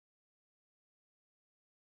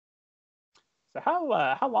So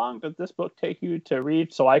how long did this book take you to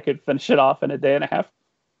read so I could finish it off in a day and a half?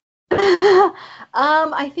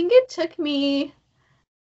 I think it took me.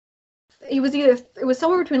 It was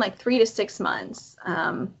somewhere between like 3 to 6 months,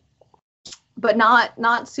 but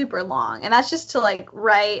not super long, and that's just to like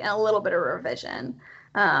write and a little bit of revision.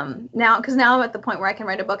 Because now I'm at the point where I can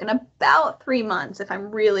write a book in about 3 months if I'm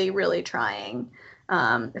really trying.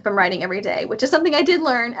 If I'm writing every day, which is something I did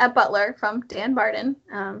learn at Butler from Dan Barden.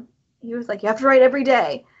 He was like, you have to write every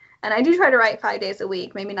day, and I do try to write 5 days a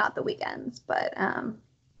week, maybe not the weekends, but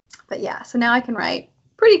yeah. So now I can write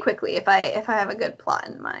pretty quickly if I have a good plot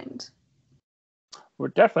in mind. Well,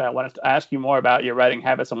 definitely, I wanted to ask you more about your writing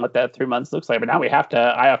habits and what that 3 months looks like. But now we have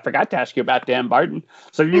to. I forgot to ask you about Dan Barden.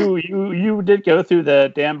 So you did go through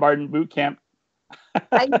the Dan Barden boot camp.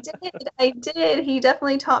 I did. He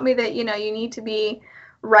definitely taught me that, you need to be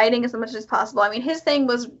writing as much as possible. I mean, his thing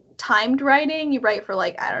was timed writing. You write for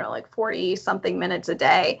like 40 something minutes a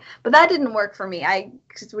day, but that didn't work for me. I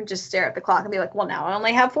would just stare at the clock and be like, well, now I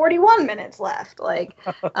only have 41 minutes left.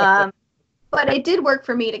 But it did work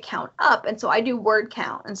for me to count up. And so I do word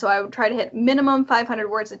count. And so I would try to hit minimum 500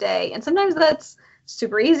 words a day. And sometimes that's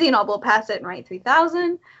super easy and I'll blow past it and write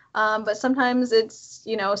 3,000. But sometimes it's,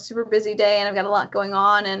 a super busy day and I've got a lot going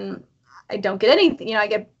on and I don't get anything, I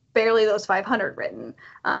get barely those 500 written.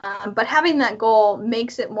 But having that goal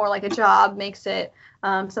makes it more like a job, makes it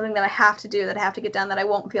something that I have to do, that I have to get done, that I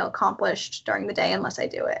won't feel accomplished during the day unless I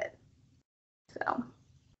do it. So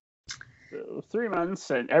 3 months,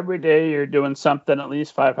 and every day you're doing something, at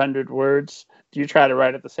least 500 words. Do you try to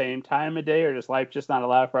write at the same time a day, or does life just not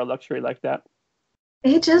allow for a luxury like that?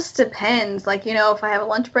 It just depends. Like, if I have a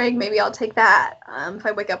lunch break, maybe I'll take that. If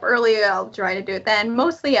I wake up early, I'll try to do it then.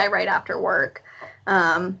 Mostly I write after work.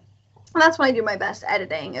 And that's when I do my best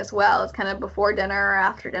editing as well. It's kind of before dinner or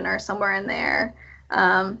after dinner, somewhere in there.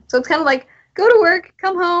 So it's kind of like, go to work,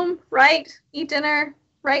 come home, write, eat dinner,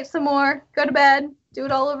 write some more, go to bed, do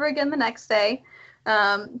it all over again the next day.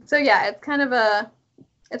 So yeah, it's kind of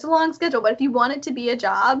it's a long schedule, but if you want it to be a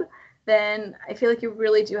job, then I feel like you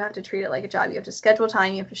really do have to treat it like a job. You have to schedule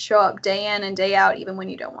time, you have to show up day in and day out, even when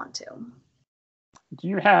you don't want to. Do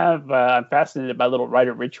you have, I'm fascinated by little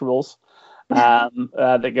writer rituals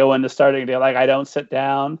that go into starting a day. Like, I don't sit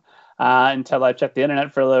down until I check the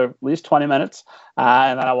internet for at least 20 minutes.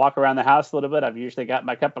 And then I walk around the house a little bit. I've usually got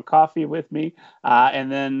my cup of coffee with me.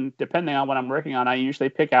 And then depending on what I'm working on, I usually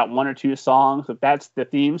pick out 1 or 2 songs. If that's the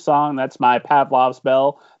theme song, that's my Pavlov's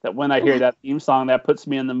bell, that when I hear that theme song, that puts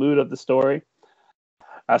me in the mood of the story.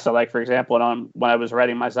 So like, for example, when I was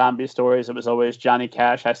writing my zombie stories, it was always Johnny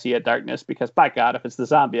Cash, I See a Darkness, because by God, if it's the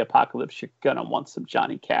zombie apocalypse, you're going to want some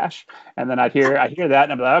Johnny Cash. And then I hear that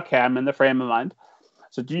and I'm like, okay, I'm in the frame of mind.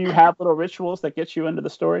 So do you have little rituals that get you into the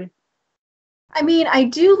story? I mean, I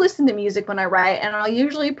do listen to music when I write, and I'll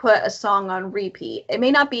usually put a song on repeat. It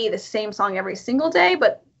may not be the same song every single day,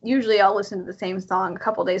 but usually I'll listen to the same song a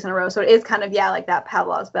couple days in a row. So it is kind of, like that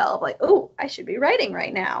Pavlov's bell of like, oh, I should be writing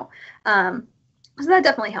right now. So that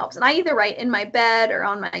definitely helps. And I either write in my bed or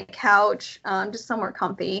on my couch, just somewhere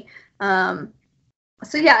comfy.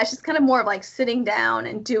 So yeah, it's just kind of more of like sitting down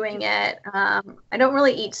and doing it. I don't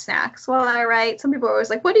really eat snacks while I write. Some people are always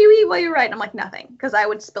like, what do you eat while you write? And I'm like, nothing, because I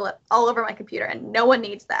would spill it all over my computer and no one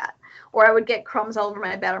needs that. Or I would get crumbs all over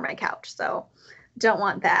my bed or my couch. So don't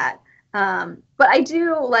want that. But I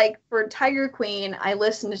do, like, for Tiger Queen, I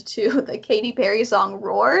listened to the Katy Perry song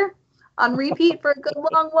Roar on repeat for a good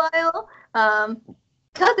long while.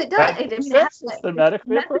 Because it does. It's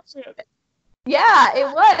thematically appropriate. Yeah, it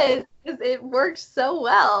was. It worked so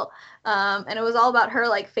well. And it was all about her,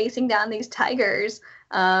 like, facing down these tigers.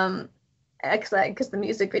 Because the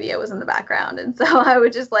music video was in the background. And so I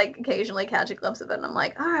would just, like, occasionally catch a glimpse of it. And I'm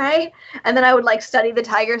like, all right. And then I would, like, study the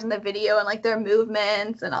tigers in the video and, like, their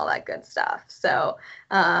movements and all that good stuff. So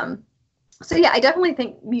yeah, I definitely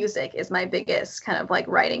think music is my biggest kind of, like,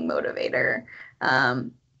 writing motivator.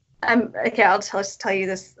 I'll just tell you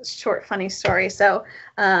this short, funny story. So,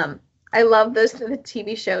 I love the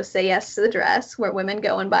TV show Say Yes to the Dress, where women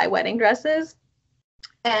go and buy wedding dresses.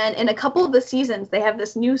 And in a couple of the seasons, they have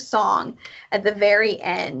this new song at the very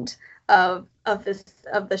end of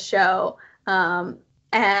the show.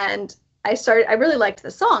 And I really liked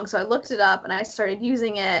the song, so I looked it up and I started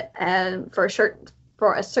using it for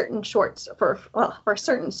a certain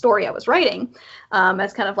story I was writing.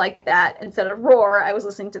 As kind of like that, instead of Roar, I was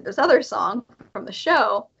listening to this other song from the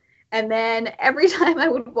show. And then every time I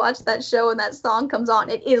would watch that show and that song comes on,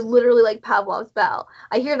 it is literally like Pavlov's bell.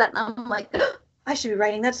 I hear that and I'm like, I should be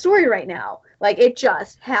writing that story right now. Like, it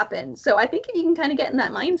just happened. So I think if you can kind of get in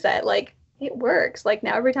that mindset, like, it works. Like,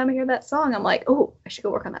 now every time I hear that song, I'm like, oh, I should go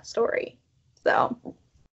work on that story. So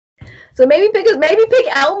maybe pick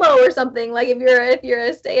Elmo or something. Like if you're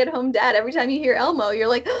a stay-at-home dad, every time you hear Elmo, you're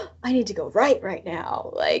like, oh, I need to go right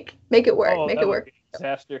now. Like make it work. Make it work. Would be a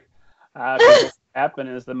disaster. What happened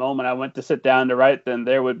is the moment I went to sit down to write, then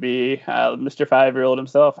there would be Mr. 5-year-old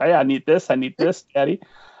himself. Hey, I need this, Daddy.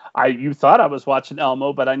 You thought I was watching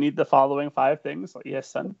Elmo, but I need the following 5 things. Like, yes,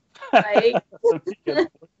 son. Right.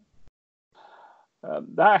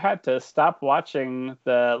 I had to stop watching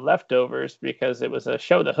The Leftovers because it was a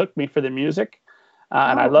show that hooked me for the music.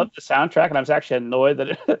 And I loved the soundtrack, and I was actually annoyed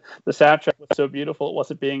that the soundtrack was so beautiful it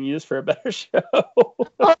wasn't being used for a better show.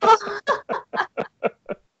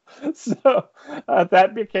 So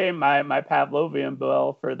that became my Pavlovian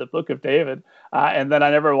bell for the Book of David. And then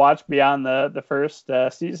I never watched beyond the first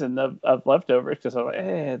season of Leftovers because I was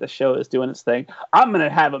like, the show is doing its thing. I'm going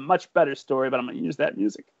to have a much better story, but I'm going to use that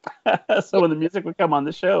music. So when the music would come on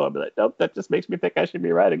the show, I'd be like, nope, that just makes me think I should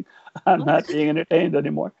be writing. I'm not being entertained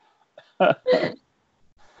anymore. And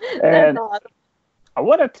awesome. I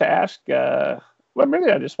wanted to ask,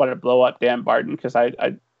 maybe I just wanted to blow up Dan Barden because I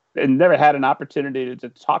never had an opportunity to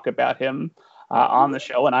talk about him on the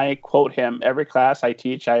show, and I quote him every class I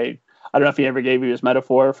teach. I don't know if he ever gave you his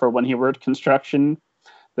metaphor for when he worked construction,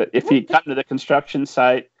 that if he'd come to the construction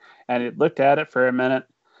site and he'd looked at it for a minute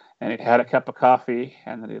and he'd had a cup of coffee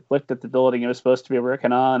and then he looked at the building he was supposed to be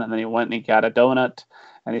working on and then he went and he got a donut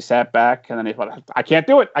and he sat back and then he thought, I can't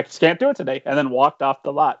do it. I just can't do it today. And then walked off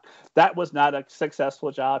the lot. That was not a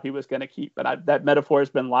successful job he was going to keep. But that metaphor has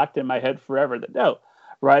been locked in my head forever that no,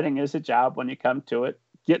 writing is a job. When you come to it,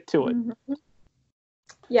 get to it. Mm-hmm.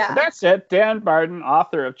 Yeah. So that's it. Dan Barden,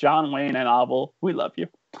 author of John Wayne and novel. We love you.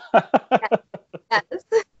 Yes.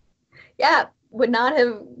 Yeah. Would not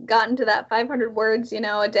have gotten to that 500 words,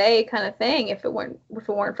 a day kind of thing if it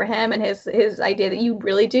weren't for him and his idea that you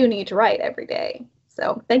really do need to write every day.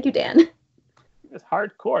 So thank you, Dan. It's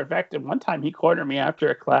hardcore. In fact, at one time he cornered me after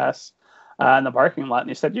a class in the parking lot and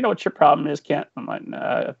he said, "You know what your problem is, Kent?" I'm like,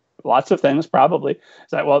 lots of things, probably.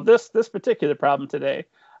 It's like, well, this particular problem today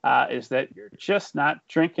is that you're just not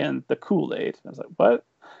drinking the Kool-Aid. I was like, what?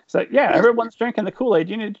 It's like, yeah, everyone's drinking the Kool-Aid.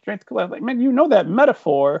 You need to drink the Kool-Aid. I'm like, man, you know that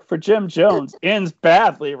metaphor for Jim Jones ends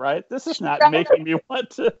badly, right? This is not making me want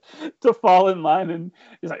to fall in line. And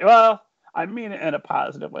he's like, well, I mean it in a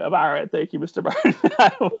positive way. I'm all right. Thank you, Mr. Barden.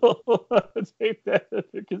 I will take that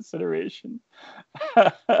into consideration.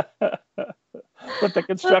 But the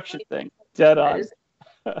construction thing, dead on.